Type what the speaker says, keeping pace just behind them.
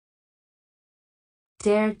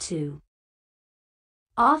dare to.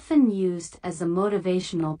 Often used as a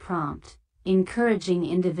motivational prompt, encouraging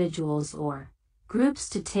individuals or groups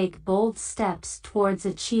to take bold steps towards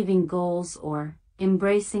achieving goals or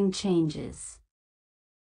embracing changes.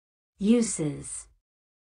 Uses: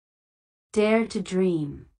 dare to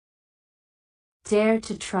dream, dare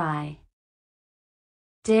to try,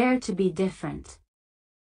 dare to be different,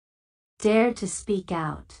 dare to speak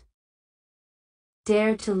out,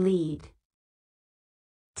 dare to lead,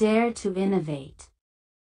 dare to innovate,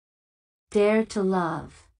 dare to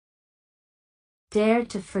love, dare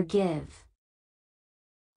to forgive,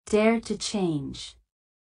 dare to change,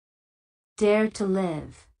 dare to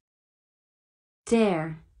live,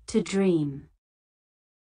 dare to dream.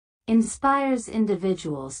 Inspires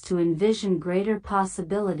individuals to envision greater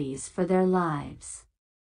possibilities for their lives.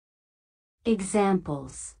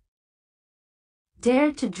 Examples: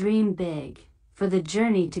 dare to dream big, for the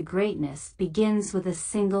journey to greatness begins with a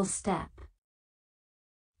single step.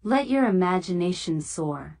 Let your imagination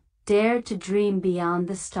soar, dare to dream beyond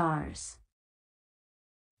the stars.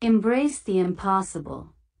 Embrace the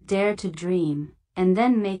impossible, dare to dream, and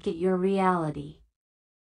then make it your reality.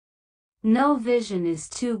 No vision is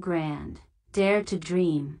too grand, dare to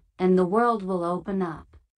dream, and the world will open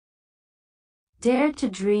up. Dare to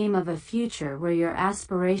dream of a future where your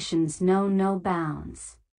aspirations know no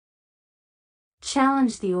bounds.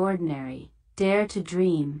 Challenge the ordinary, dare to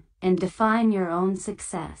dream, and define your own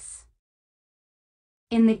success.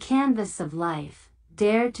 In the canvas of life,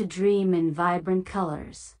 dare to dream in vibrant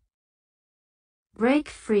colors. Break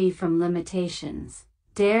free from limitations,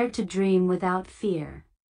 dare to dream without fear.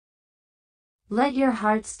 Let your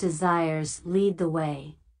heart's desires lead the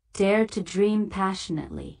way, dare to dream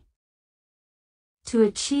passionately. To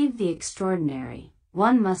achieve the extraordinary,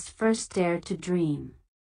 one must first dare to dream.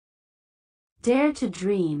 Dare to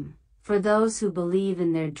dream, for those who believe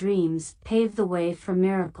in their dreams pave the way for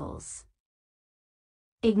miracles.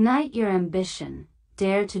 Ignite your ambition,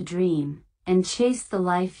 dare to dream, and chase the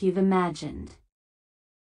life you've imagined.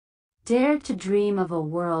 Dare to dream of a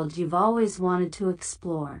world you've always wanted to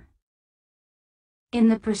explore. In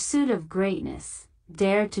the pursuit of greatness,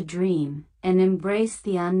 dare to dream, and embrace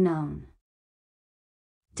the unknown.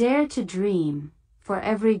 Dare to dream, for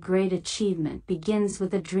every great achievement begins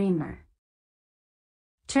with a dreamer.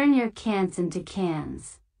 Turn your can'ts into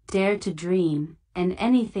cans, dare to dream, and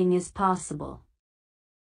anything is possible.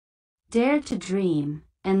 Dare to dream,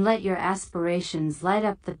 and let your aspirations light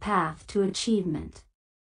up the path to achievement.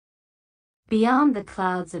 Beyond the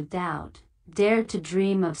clouds of doubt, dare to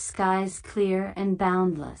dream of skies clear and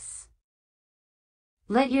boundless.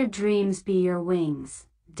 Let your dreams be your wings,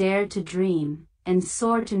 dare to dream, and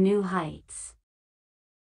soar to new heights.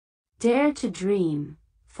 Dare to dream,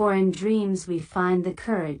 for in dreams we find the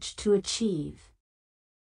courage to achieve.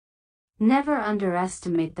 Never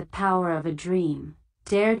underestimate the power of a dream,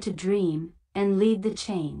 dare to dream, and lead the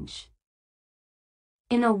change.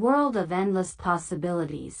 In a world of endless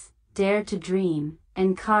possibilities, dare to dream,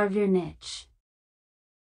 and carve your niche.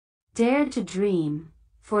 Dare to dream,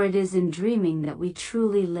 for it is in dreaming that we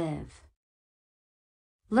truly live.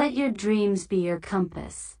 Let your dreams be your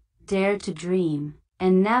compass, dare to dream,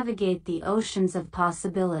 and navigate the oceans of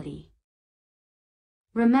possibility.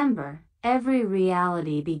 Remember, every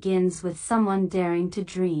reality begins with someone daring to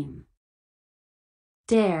dream.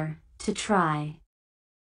 Dare to try.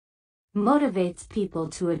 Motivates people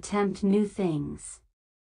to attempt new things.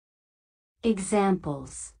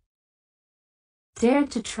 Examples: dare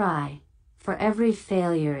to try, for every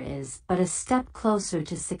failure is but a step closer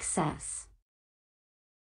to success.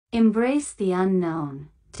 Embrace the unknown,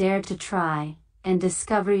 dare to try, and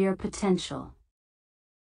discover your potential.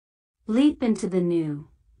 Leap into the new,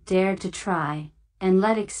 dare to try, and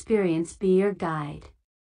let experience be your guide.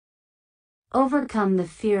 Overcome the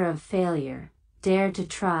fear of failure, dare to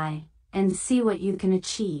try, and see what you can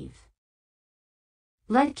achieve.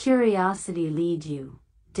 Let curiosity lead you,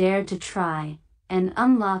 dare to try, and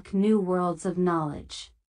unlock new worlds of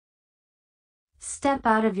knowledge. Step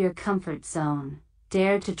out of your comfort zone,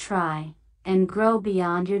 dare to try, and grow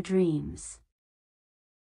beyond your dreams.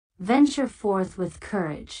 Venture forth with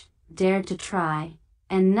courage, dare to try,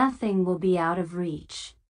 and nothing will be out of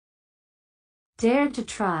reach. Dare to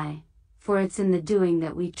try, for it's in the doing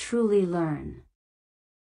that we truly learn.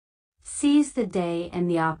 Seize the day and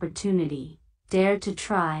the opportunity, dare to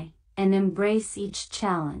try, and embrace each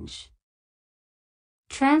challenge.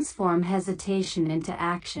 Transform hesitation into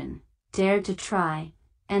action, dare to try,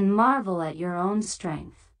 and marvel at your own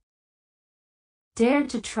strength. Dare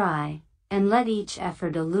to try, and let each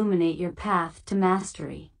effort illuminate your path to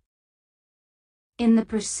mastery. In the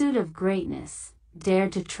pursuit of greatness, dare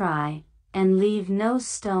to try, and leave no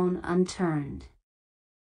stone unturned.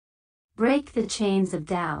 Break the chains of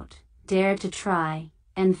doubt, dare to try,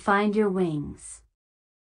 and find your wings.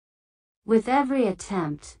 With every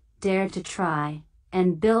attempt, dare to try,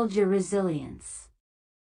 and build your resilience.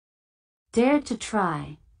 Dare to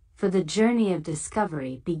try, for the journey of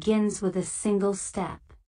discovery begins with a single step.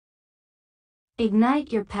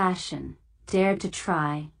 Ignite your passion, dare to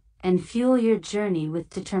try, and fuel your journey with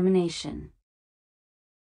determination.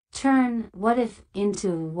 Turn what if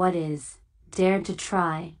into what is, dare to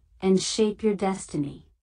try, and shape your destiny.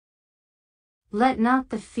 Let not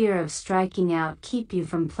the fear of striking out keep you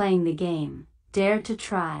from playing the game, dare to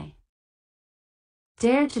try.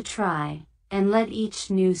 Dare to try, and let each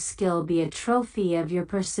new skill be a trophy of your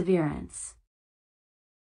perseverance.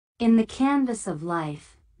 In the canvas of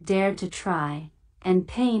life, dare to try, and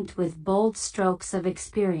paint with bold strokes of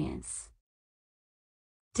experience.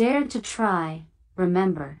 Dare to try,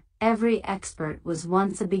 remember, every expert was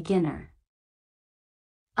once a beginner.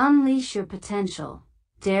 Unleash your potential,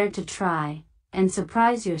 dare to try, and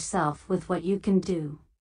surprise yourself with what you can do.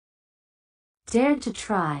 Dare to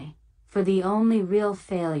try, for the only real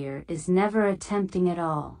failure is never attempting at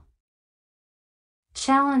all.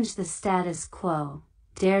 Challenge the status quo,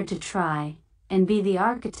 dare to try, and be the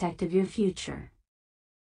architect of your future.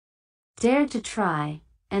 Dare to try,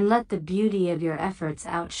 and let the beauty of your efforts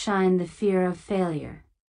outshine the fear of failure.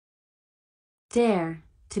 Dare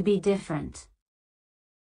to be different.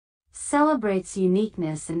 Celebrates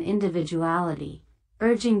uniqueness and individuality,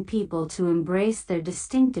 urging people to embrace their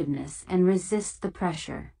distinctiveness and resist the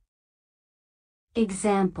pressure.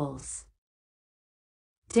 Examples.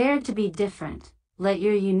 Dare to be different, let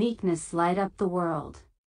your uniqueness light up the world.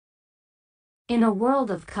 In a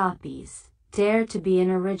world of copies, dare to be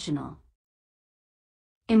an original.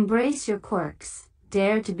 Embrace your quirks,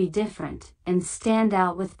 dare to be different, and stand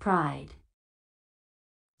out with pride.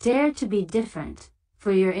 Dare to be different,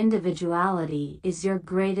 for your individuality is your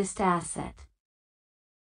greatest asset.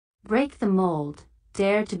 Break the mold,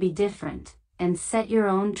 dare to be different, and set your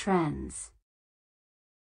own trends.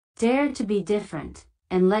 Dare to be different,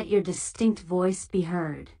 and let your distinct voice be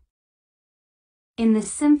heard. In the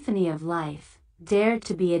symphony of life, dare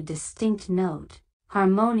to be a distinct note,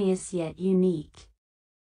 harmonious yet unique.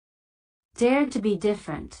 Dare to be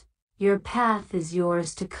different, your path is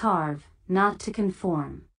yours to carve, not to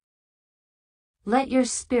conform. Let your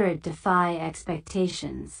spirit defy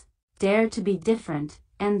expectations, dare to be different,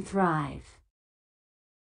 and thrive.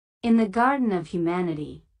 In the garden of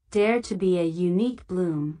humanity, dare to be a unique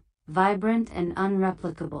bloom, vibrant and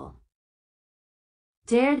unreplicable.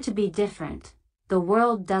 Dare to be different, the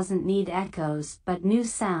world doesn't need echoes but new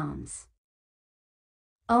sounds.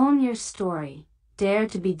 Own your story, dare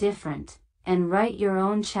to be different, and write your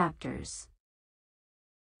own chapters.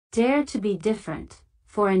 Dare to be different,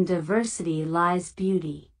 for in diversity lies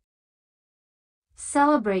beauty.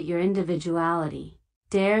 Celebrate your individuality,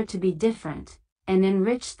 dare to be different, and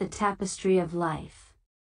enrich the tapestry of life.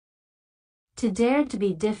 To dare to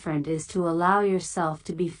be different is to allow yourself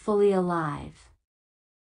to be fully alive.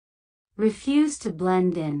 Refuse to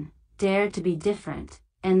blend in, dare to be different,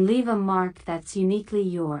 and leave a mark that's uniquely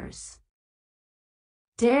yours.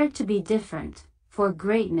 Dare to be different, for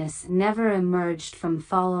greatness never emerged from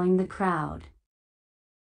following the crowd.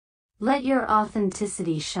 Let your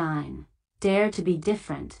authenticity shine, dare to be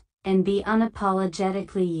different, and be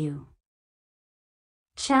unapologetically you.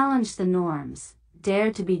 Challenge the norms,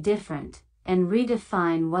 dare to be different, and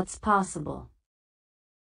redefine what's possible.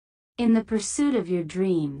 In the pursuit of your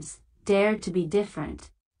dreams, dare to be different,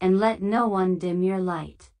 and let no one dim your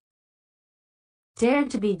light. Dare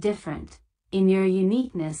to be different, in your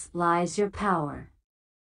uniqueness lies your power.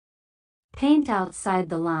 Paint outside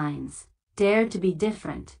the lines, dare to be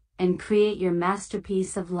different, and create your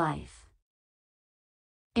masterpiece of life.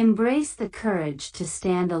 Embrace the courage to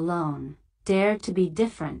stand alone, dare to be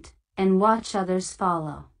different, and watch others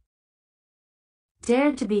follow.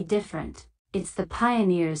 Dare to be different, it's the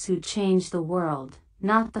pioneers who change the world,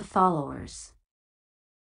 not the followers.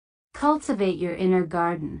 Cultivate your inner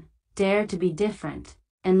garden, dare to be different,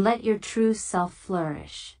 and let your true self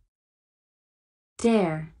flourish.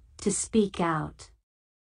 Dare to speak out.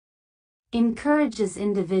 Encourages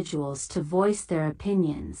individuals to voice their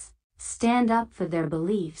opinions, stand up for their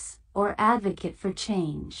beliefs, or advocate for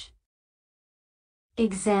change.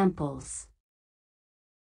 Examples.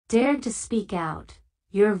 Dare to speak out,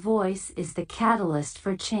 your voice is the catalyst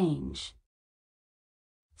for change.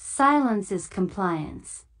 Silence is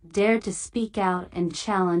compliance, dare to speak out and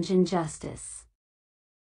challenge injustice.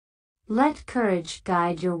 Let courage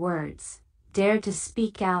guide your words, dare to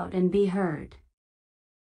speak out and be heard.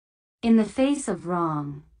 In the face of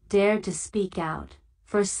wrong, dare to speak out,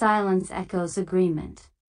 for silence echoes agreement.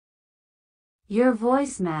 Your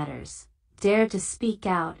voice matters, dare to speak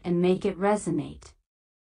out and make it resonate.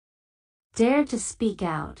 Dare to speak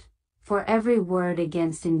out, for every word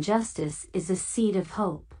against injustice is a seed of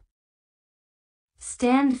hope.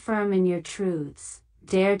 Stand firm in your truths,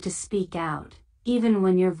 dare to speak out, even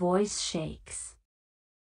when your voice shakes.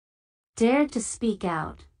 Dare to speak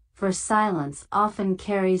out, for silence often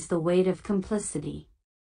carries the weight of complicity.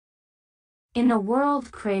 In a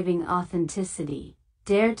world craving authenticity,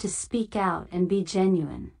 dare to speak out and be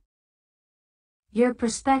genuine. Your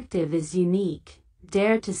perspective is unique,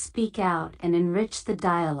 dare to speak out and enrich the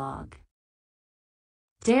dialogue.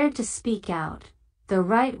 Dare to speak out, the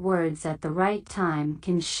right words at the right time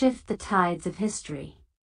can shift the tides of history.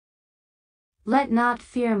 Let not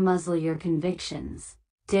fear muzzle your convictions,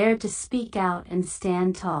 dare to speak out and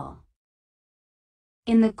stand tall.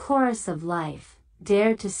 In the chorus of life,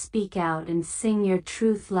 dare to speak out and sing your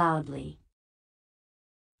truth loudly.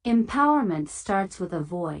 Empowerment starts with a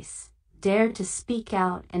voice, dare to speak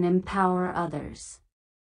out and empower others.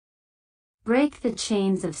 Break the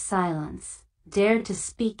chains of silence, dare to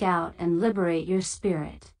speak out and liberate your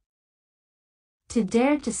spirit. To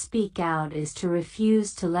dare to speak out is to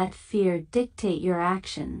refuse to let fear dictate your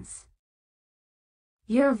actions.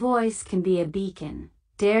 Your voice can be a beacon,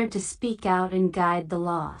 dare to speak out and guide the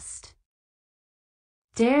lost.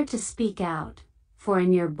 Dare to speak out, for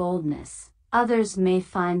in your boldness, others may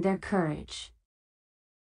find their courage.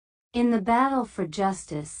 In the battle for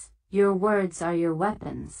justice, your words are your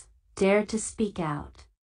weapons, dare to speak out.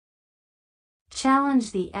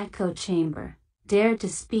 Challenge the echo chamber, dare to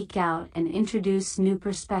speak out and introduce new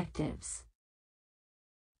perspectives.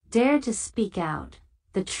 Dare to speak out,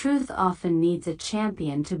 the truth often needs a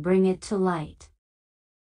champion to bring it to light.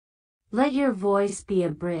 Let your voice be a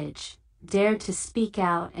bridge, dare to speak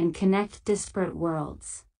out and connect disparate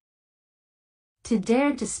worlds. To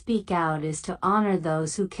dare to speak out is to honor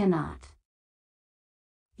those who cannot.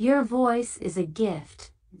 Your voice is a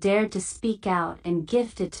gift, dare to speak out and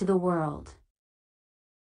gift it to the world.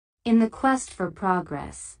 In the quest for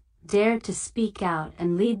progress, dare to speak out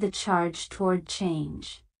and lead the charge toward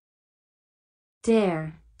change.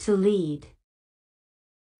 Dare to lead.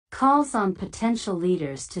 Calls on potential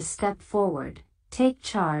leaders to step forward, take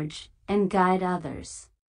charge, and guide others.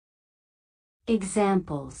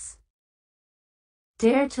 Examples.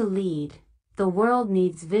 Dare to lead, the world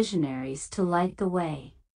needs visionaries to light the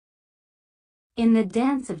way. In the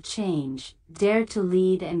dance of change, dare to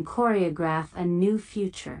lead and choreograph a new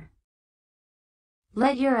future.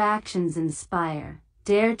 Let your actions inspire,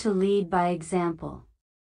 dare to lead by example.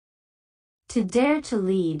 To dare to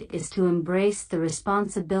lead is to embrace the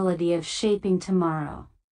responsibility of shaping tomorrow.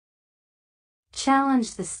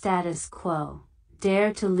 Challenge the status quo,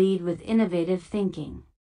 dare to lead with innovative thinking.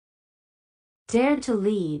 Dare to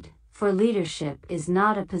lead, for leadership is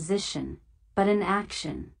not a position, but an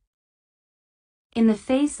action. In the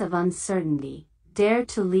face of uncertainty, dare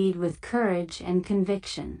to lead with courage and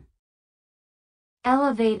conviction.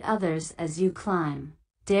 Elevate others as you climb,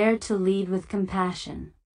 dare to lead with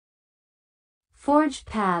compassion. Forge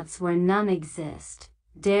paths where none exist,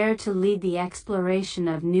 dare to lead the exploration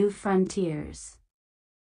of new frontiers.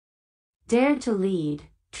 Dare to lead,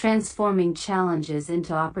 transforming challenges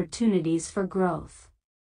into opportunities for growth.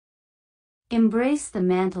 Embrace the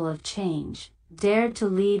mantle of change, dare to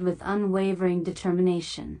lead with unwavering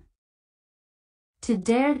determination. To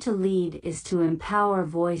dare to lead is to empower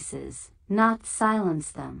voices, not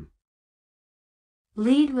silence them.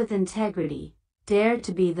 Lead with integrity, dare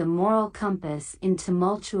to be the moral compass in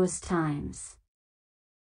tumultuous times.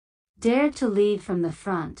 Dare to lead from the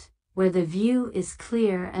front, where the view is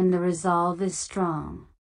clear and the resolve is strong.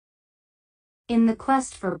 In the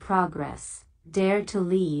quest for progress, dare to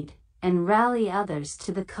lead, and rally others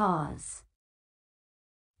to the cause.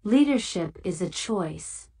 Leadership is a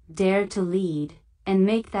choice, dare to lead, and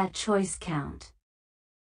make that choice count.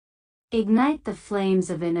 Ignite the flames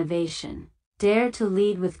of innovation, dare to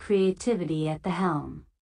lead with creativity at the helm.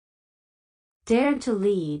 Dare to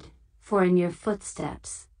lead, for in your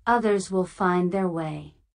footsteps, others will find their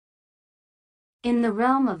way. In the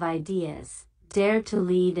realm of ideas, dare to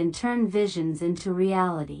lead and turn visions into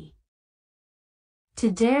reality.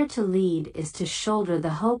 To dare to lead is to shoulder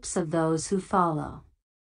the hopes of those who follow.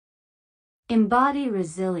 Embody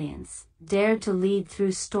resilience, dare to lead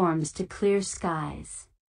through storms to clear skies.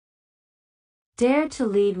 Dare to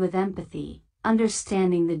lead with empathy,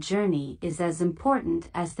 understanding the journey is as important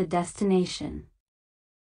as the destination.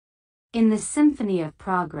 In the symphony of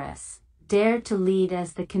progress, dare to lead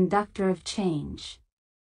as the conductor of change.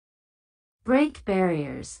 Break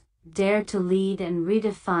barriers, dare to lead and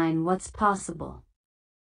redefine what's possible.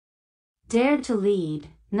 Dare to lead,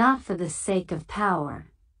 not for the sake of power,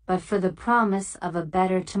 but for the promise of a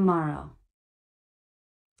better tomorrow.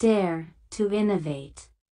 Dare to innovate.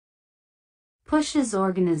 Pushes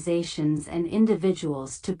organizations and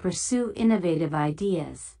individuals to pursue innovative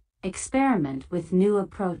ideas, experiment with new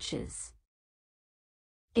approaches.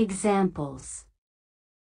 Examples.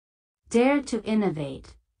 Dare to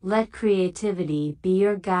innovate, let creativity be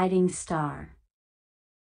your guiding star.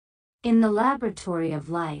 In the laboratory of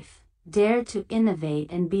life, dare to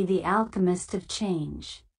innovate and be the alchemist of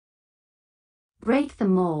change. Break the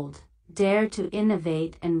mold, dare to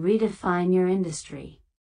innovate and redefine your industry.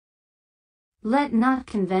 Let not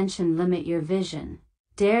convention limit your vision,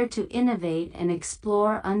 dare to innovate and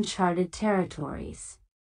explore uncharted territories.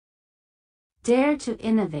 Dare to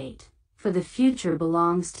innovate, for the future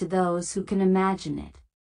belongs to those who can imagine it.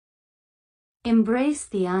 Embrace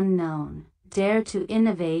the unknown, dare to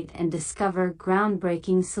innovate and discover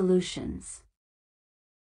groundbreaking solutions.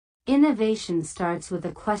 Innovation starts with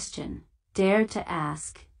a question, dare to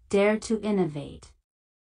ask, dare to innovate.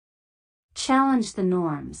 Challenge the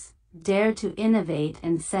norms, dare to innovate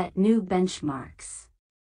and set new benchmarks.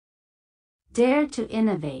 Dare to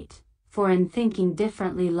innovate, for in thinking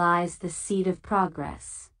differently lies the seed of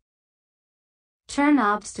progress. Turn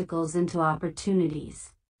obstacles into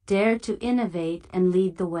opportunities, dare to innovate and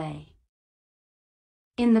lead the way.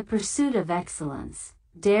 In the pursuit of excellence,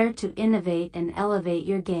 dare to innovate and elevate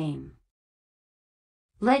your game.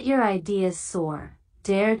 Let your ideas soar,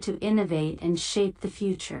 dare to innovate and shape the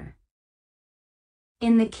future.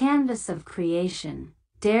 In the canvas of creation,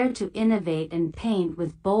 dare to innovate and paint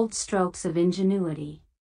with bold strokes of ingenuity.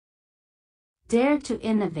 Dare to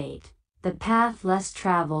innovate, the path less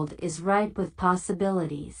traveled is ripe with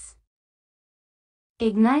possibilities.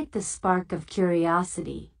 Ignite the spark of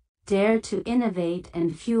curiosity, dare to innovate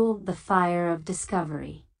and fuel the fire of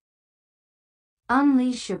discovery.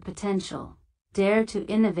 Unleash your potential, dare to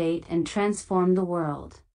innovate and transform the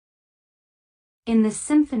world. In the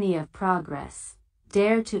symphony of progress,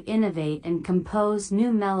 dare to innovate and compose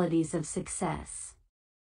new melodies of success.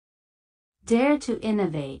 Dare to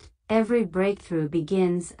innovate, every breakthrough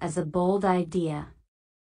begins as a bold idea.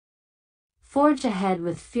 Forge ahead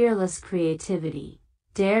with fearless creativity,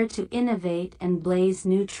 dare to innovate and blaze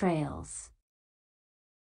new trails.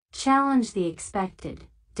 Challenge the expected,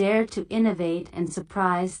 dare to innovate and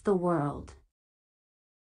surprise the world.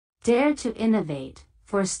 Dare to innovate,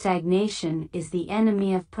 for stagnation is the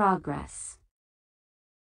enemy of progress.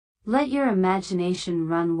 Let your imagination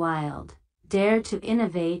run wild, dare to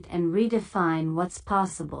innovate and redefine what's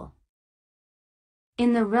possible.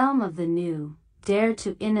 In the realm of the new, dare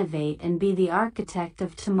to innovate and be the architect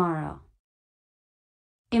of tomorrow.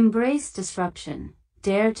 Embrace disruption,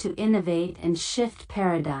 dare to innovate and shift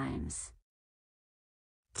paradigms.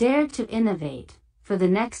 Dare to innovate, for the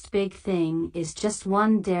next big thing is just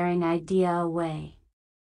one daring idea away.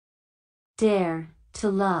 Dare to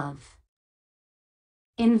love.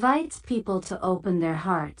 Invites people to open their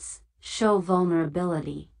hearts, show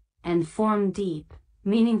vulnerability, and form deep,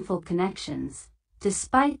 meaningful connections,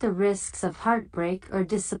 despite the risks of heartbreak or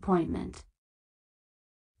disappointment.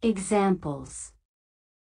 Examples.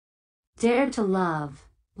 Dare to love,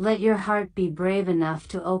 let your heart be brave enough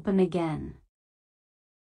to open again.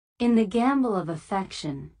 In the gamble of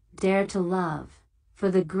affection, dare to love,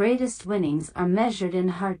 for the greatest winnings are measured in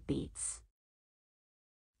heartbeats.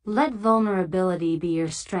 Let vulnerability be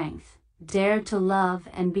your strength, dare to love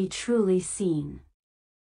and be truly seen.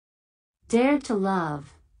 Dare to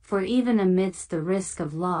love, for even amidst the risk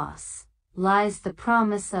of loss, lies the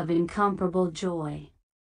promise of incomparable joy.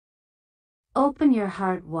 Open your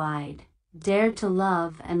heart wide, dare to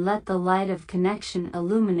love and let the light of connection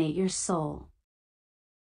illuminate your soul.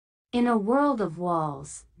 In a world of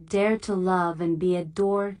walls, dare to love and be a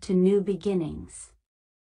door to new beginnings.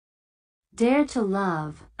 Dare to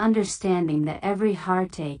love, understanding that every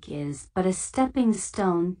heartache is but a stepping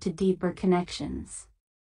stone to deeper connections.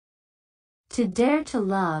 To dare to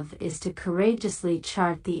love is to courageously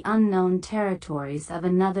chart the unknown territories of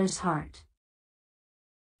another's heart.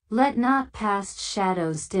 Let not past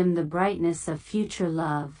shadows dim the brightness of future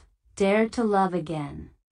love, dare to love again.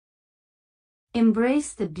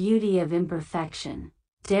 Embrace the beauty of imperfection,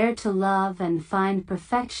 dare to love and find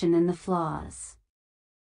perfection in the flaws.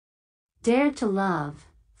 Dare to love,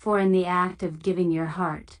 for in the act of giving your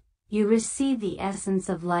heart, you receive the essence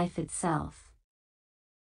of life itself.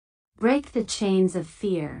 Break the chains of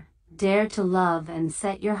fear, dare to love and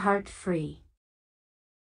set your heart free.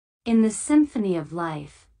 In the symphony of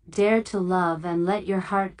life, dare to love and let your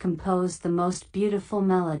heart compose the most beautiful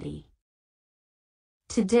melody.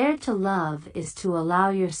 To dare to love is to allow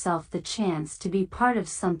yourself the chance to be part of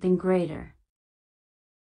something greater.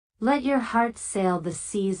 Let your heart sail the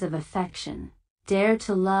seas of affection, dare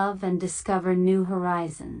to love and discover new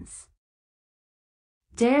horizons.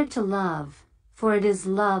 Dare to love, for it is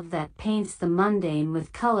love that paints the mundane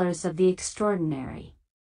with colors of the extraordinary.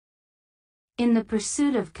 In the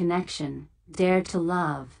pursuit of connection, dare to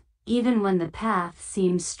love, even when the path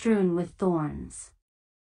seems strewn with thorns.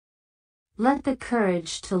 Let the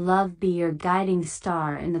courage to love be your guiding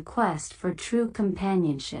star in the quest for true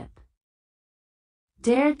companionship.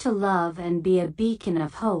 Dare to love and be a beacon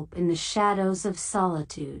of hope in the shadows of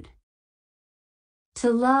solitude. To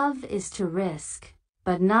love is to risk,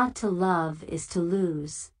 but not to love is to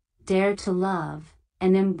lose. Dare to love,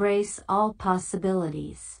 and embrace all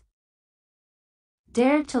possibilities.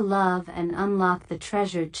 Dare to love and unlock the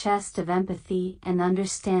treasure chest of empathy and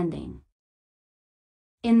understanding.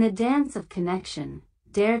 In the dance of connection,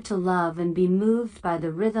 dare to love and be moved by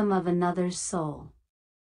the rhythm of another's soul.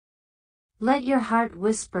 Let your heart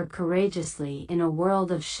whisper courageously in a world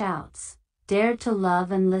of shouts. Dare to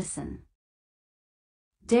love and listen.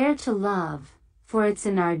 Dare to love, for it's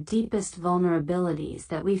in our deepest vulnerabilities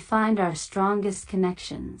that we find our strongest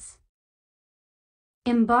connections.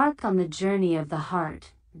 Embark on the journey of the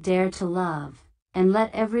heart, dare to love, and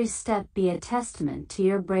let every step be a testament to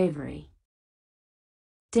your bravery.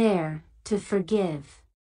 Dare to forgive.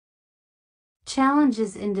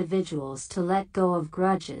 Challenges individuals to let go of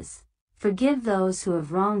grudges, forgive those who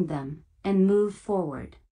have wronged them, and move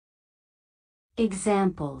forward.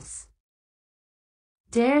 Examples.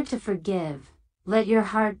 Dare to forgive, let your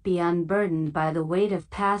heart be unburdened by the weight of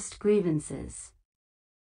past grievances.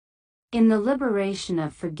 In the liberation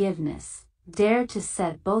of forgiveness, dare to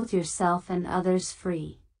set both yourself and others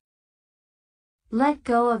free. Let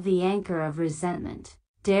go of the anchor of resentment,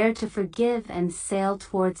 dare to forgive and sail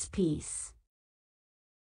towards peace.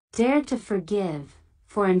 Dare to forgive,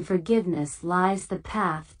 for in forgiveness lies the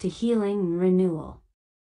path to healing and renewal.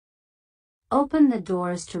 Open the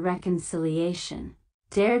doors to reconciliation,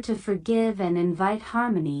 dare to forgive and invite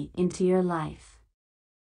harmony into your life.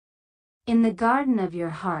 In the garden of your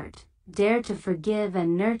heart, dare to forgive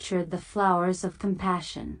and nurture the flowers of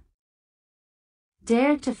compassion.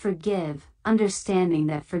 Dare to forgive, understanding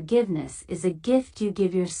that forgiveness is a gift you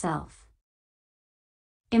give yourself.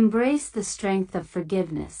 Embrace the strength of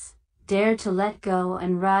forgiveness, dare to let go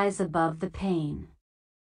and rise above the pain.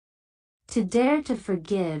 To dare to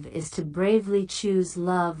forgive is to bravely choose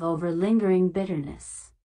love over lingering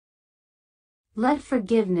bitterness. Let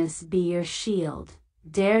forgiveness be your shield,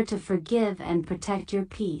 dare to forgive and protect your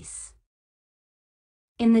peace.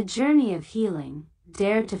 In the journey of healing,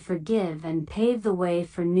 dare to forgive and pave the way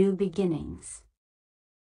for new beginnings.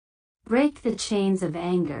 Break the chains of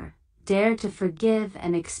anger, dare to forgive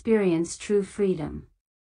and experience true freedom.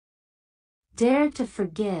 Dare to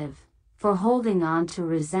forgive, for holding on to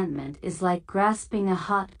resentment is like grasping a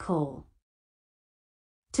hot coal.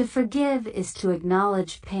 To forgive is to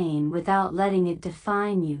acknowledge pain without letting it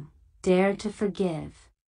define you. Dare to forgive.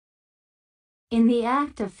 In the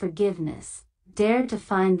act of forgiveness, dare to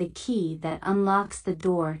find the key that unlocks the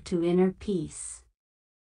door to inner peace.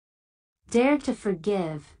 Dare to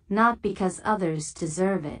forgive, not because others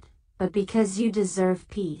deserve it, but because you deserve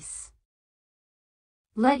peace.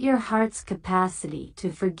 Let your heart's capacity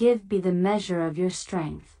to forgive be the measure of your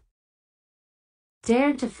strength.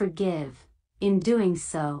 Dare to forgive. In doing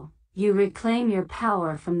so, you reclaim your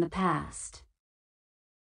power from the past.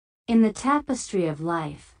 In the tapestry of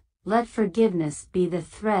life, let forgiveness be the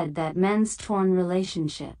thread that mends torn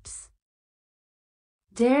relationships.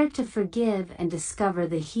 Dare to forgive and discover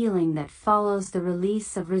the healing that follows the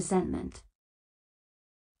release of resentment.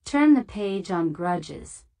 Turn the page on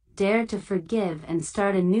grudges, dare to forgive and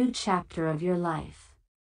start a new chapter of your life.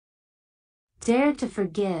 Dare to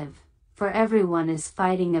forgive, for everyone is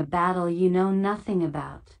fighting a battle you know nothing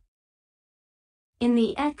about. In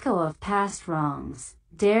the echo of past wrongs,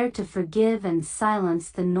 dare to forgive and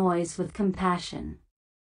silence the noise with compassion.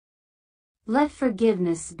 Let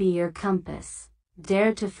forgiveness be your compass,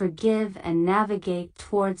 dare to forgive and navigate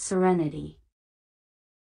toward serenity.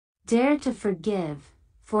 Dare to forgive,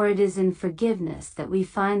 for it is in forgiveness that we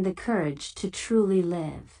find the courage to truly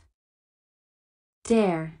live.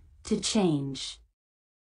 Dare to change.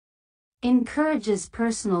 Encourages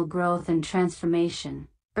personal growth and transformation,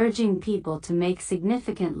 urging people to make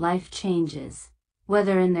significant life changes,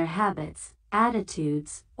 whether in their habits,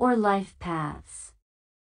 attitudes, or life paths.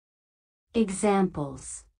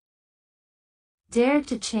 Examples. Dare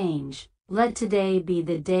to change, Let today be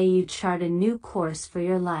the day you chart a new course for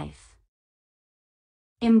your life.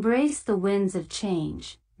 Embrace the winds of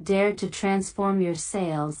change, dare to transform your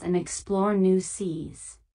sails and explore new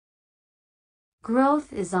seas.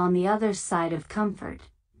 Growth is on the other side of comfort,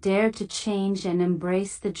 dare to change and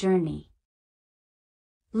embrace the journey.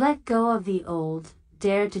 Let go of the old,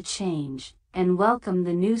 dare to change, and welcome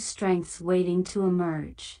the new strengths waiting to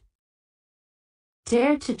emerge.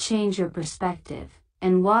 Dare to change your perspective,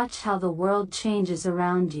 and watch how the world changes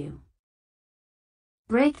around you.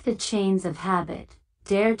 Break the chains of habit,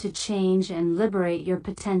 dare to change and liberate your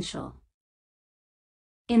potential.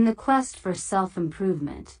 In the quest for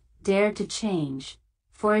self-improvement, dare to change,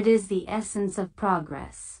 for it is the essence of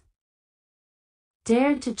progress.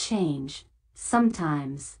 Dare to change.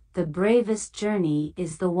 Sometimes, the bravest journey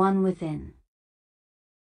is the one within.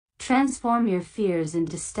 Transform your fears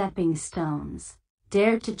into stepping stones.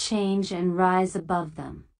 Dare to change and rise above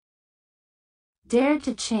them. Dare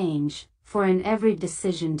to change, for in every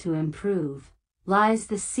decision to improve, lies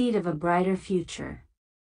the seed of a brighter future.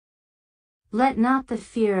 Let not the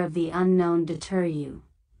fear of the unknown deter you.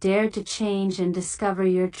 Dare to change and discover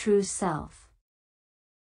your true self.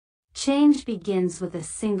 Change begins with a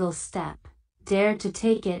single step. Dare to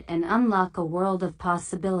take it and unlock a world of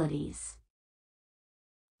possibilities.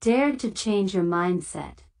 Dare to change your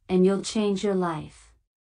mindset, and you'll change your life.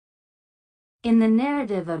 In the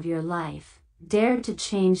narrative of your life, dare to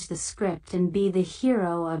change the script and be the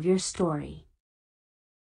hero of your story.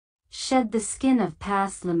 Shed the skin of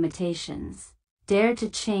past limitations. Dare to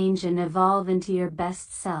change and evolve into your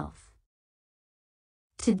best self.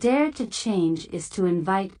 To dare to change is to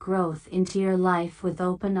invite growth into your life with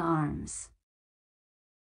open arms.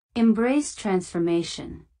 Embrace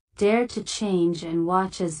transformation, dare to change and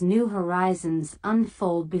watch as new horizons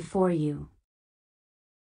unfold before you.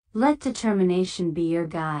 Let determination be your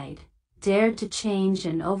guide, dare to change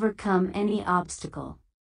and overcome any obstacle.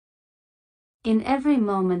 In every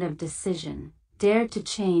moment of decision, dare to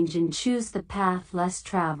change and choose the path less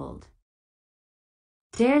traveled.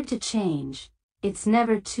 Dare to change. It's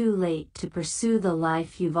never too late to pursue the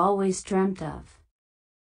life you've always dreamt of.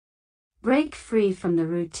 Break free from the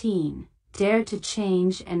routine, dare to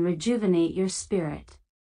change and rejuvenate your spirit.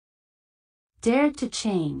 Dare to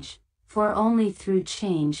change, for only through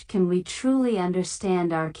change can we truly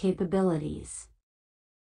understand our capabilities.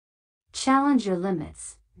 Challenge your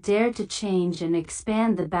limits, dare to change and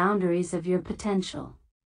expand the boundaries of your potential.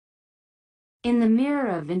 In the mirror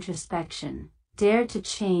of introspection, dare to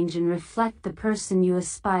change and reflect the person you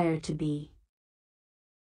aspire to be.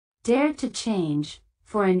 Dare to change,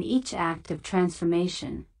 for in each act of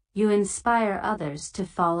transformation, you inspire others to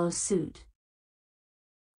follow suit.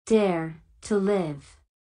 Dare to live.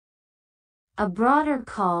 A broader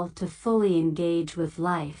call to fully engage with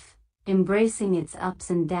life, embracing its ups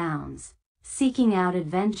and downs, seeking out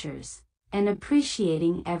adventures, and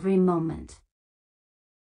appreciating every moment.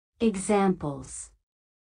 Examples.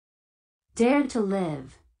 Dare to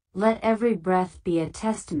live. Let every breath be a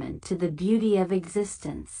testament to the beauty of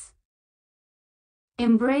existence.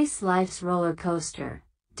 Embrace life's roller coaster.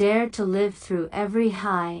 Dare to live through every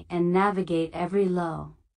high and navigate every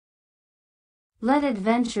low. Let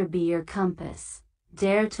adventure be your compass.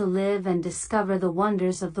 Dare to live and discover the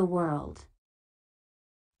wonders of the world.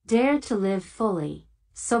 Dare to live fully,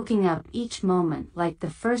 soaking up each moment like the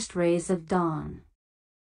first rays of dawn.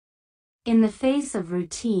 In the face of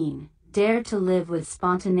routine, dare to live with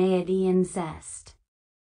spontaneity and zest.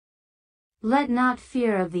 Let not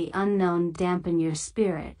fear of the unknown dampen your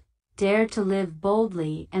spirit. Dare to live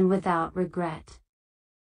boldly and without regret.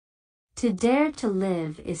 To dare to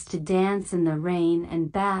live is to dance in the rain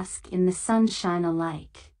and bask in the sunshine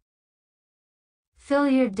alike. Fill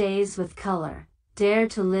your days with color. Dare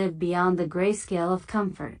to live beyond the grayscale of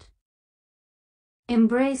comfort.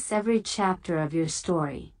 Embrace every chapter of your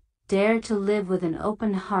story. Dare to live with an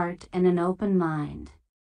open heart and an open mind.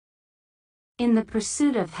 In the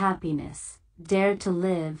pursuit of happiness, dare to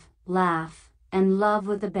live, laugh, and love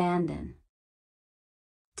with abandon.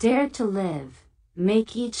 Dare to live.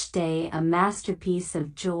 Make each day a masterpiece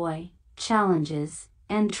of joy, challenges,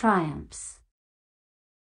 and triumphs.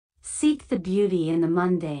 Seek the beauty in the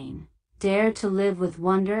mundane. Dare to live with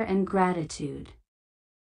wonder and gratitude.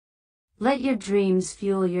 Let your dreams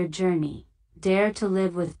fuel your journey. Dare to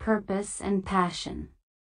live with purpose and passion.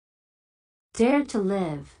 Dare to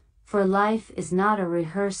live, for life is not a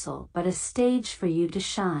rehearsal but a stage for you to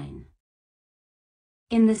shine.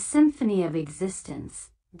 In the symphony of existence,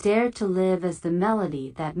 dare to live as the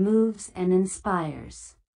melody that moves and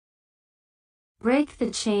inspires. Break the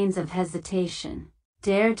chains of hesitation.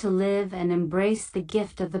 Dare to live and embrace the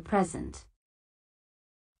gift of the present.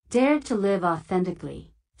 Dare to live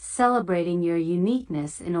authentically, celebrating your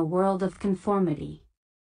uniqueness in a world of conformity.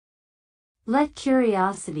 Let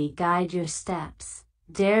curiosity guide your steps.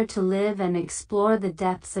 Dare to live and explore the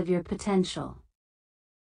depths of your potential.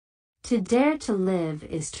 To dare to live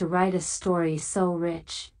is to write a story so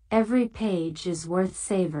rich, every page is worth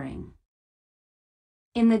savoring.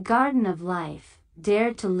 In the garden of life,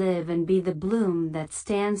 dare to live and be the bloom that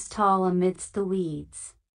stands tall amidst the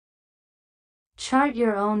weeds. Chart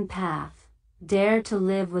your own path, dare to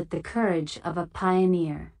live with the courage of a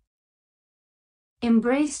pioneer.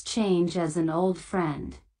 Embrace change as an old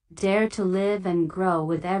friend, dare to live and grow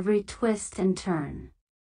with every twist and turn.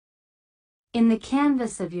 In the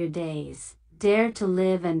canvas of your days, dare to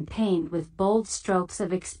live and paint with bold strokes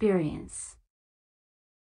of experience.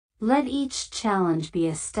 Let each challenge be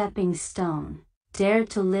a stepping stone, dare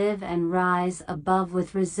to live and rise above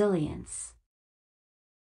with resilience.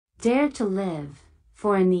 Dare to live,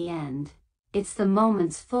 for in the end, it's the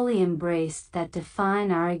moments fully embraced that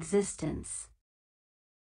define our existence.